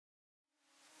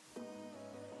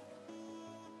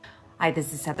Hi,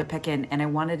 this is Heather Pickin, and I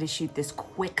wanted to shoot this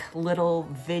quick little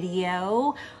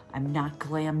video. I'm not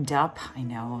glammed up. I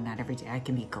know not every day I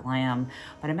can be glam,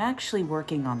 but I'm actually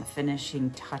working on the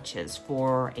finishing touches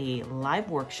for a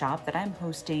live workshop that I'm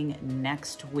hosting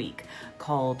next week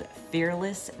called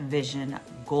Fearless Vision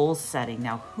Goal Setting.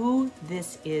 Now, who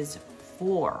this is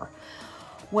for?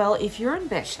 Well, if you're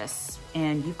ambitious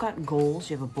and you've got goals,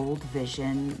 you have a bold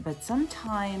vision, but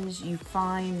sometimes you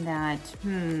find that,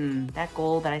 that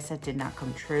goal that I set did not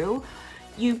come true.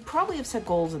 You probably have set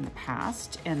goals in the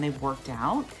past and they've worked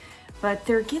out, but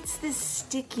there gets this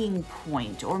sticking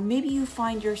point, or maybe you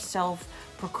find yourself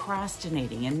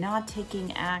procrastinating and not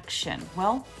taking action.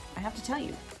 Well, I have to tell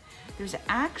you, there's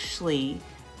actually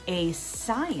a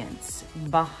science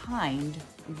behind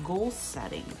goal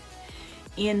setting.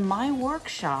 In my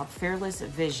workshop, Fearless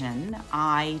Vision,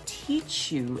 I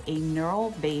teach you a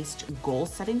neural-based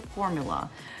goal-setting formula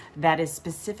that is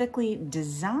specifically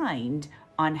designed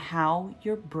on how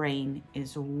your brain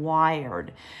is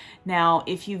wired. Now,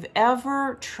 if you've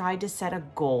ever tried to set a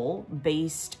goal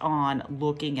based on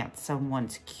looking at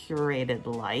someone's curated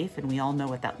life, and we all know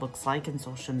what that looks like in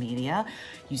social media,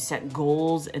 you set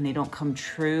goals and they don't come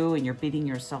true and you're beating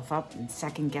yourself up and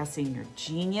second guessing your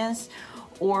genius,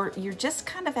 or you're just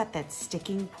kind of at that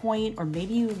sticking point, or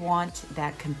maybe you want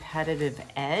that competitive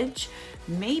edge.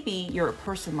 Maybe you're a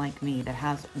person like me that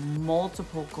has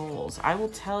multiple goals. I will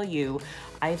tell you,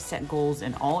 I've set goals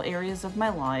in all areas of my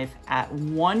life at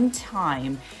one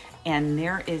time, and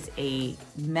there is a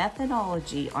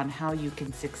methodology on how you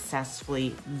can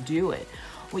successfully do it.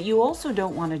 What you also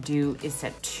don't want to do is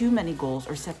set too many goals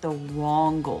or set the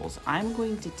wrong goals. I'm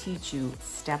going to teach you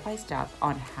step by step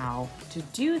on how to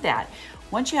do that.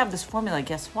 Once you have this formula,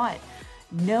 guess what?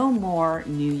 No more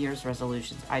New Year's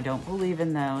resolutions. I don't believe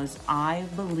in those. I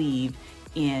believe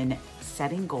in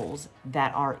setting goals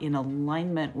that are in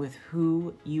alignment with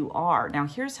who you are. Now,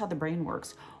 here's how the brain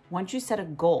works. Once you set a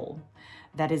goal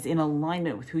that is in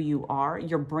alignment with who you are,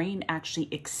 your brain actually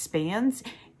expands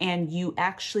and you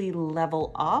actually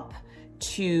level up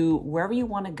to wherever you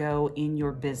want to go in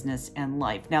your business and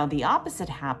life. Now, the opposite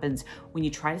happens when you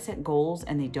try to set goals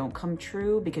and they don't come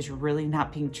true because you're really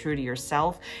not being true to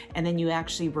yourself, and then you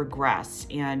actually regress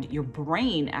and your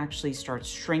brain actually starts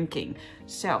shrinking.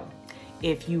 So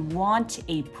if you want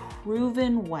a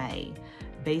proven way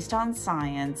based on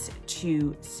science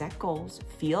to set goals,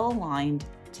 feel aligned,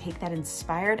 take that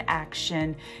inspired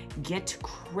action, get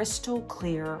crystal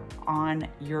clear on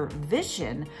your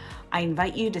vision, I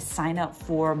invite you to sign up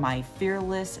for my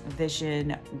Fearless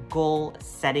Vision Goal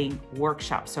Setting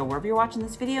Workshop. So wherever you're watching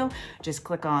this video, just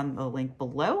click on the link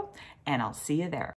below and I'll see you there.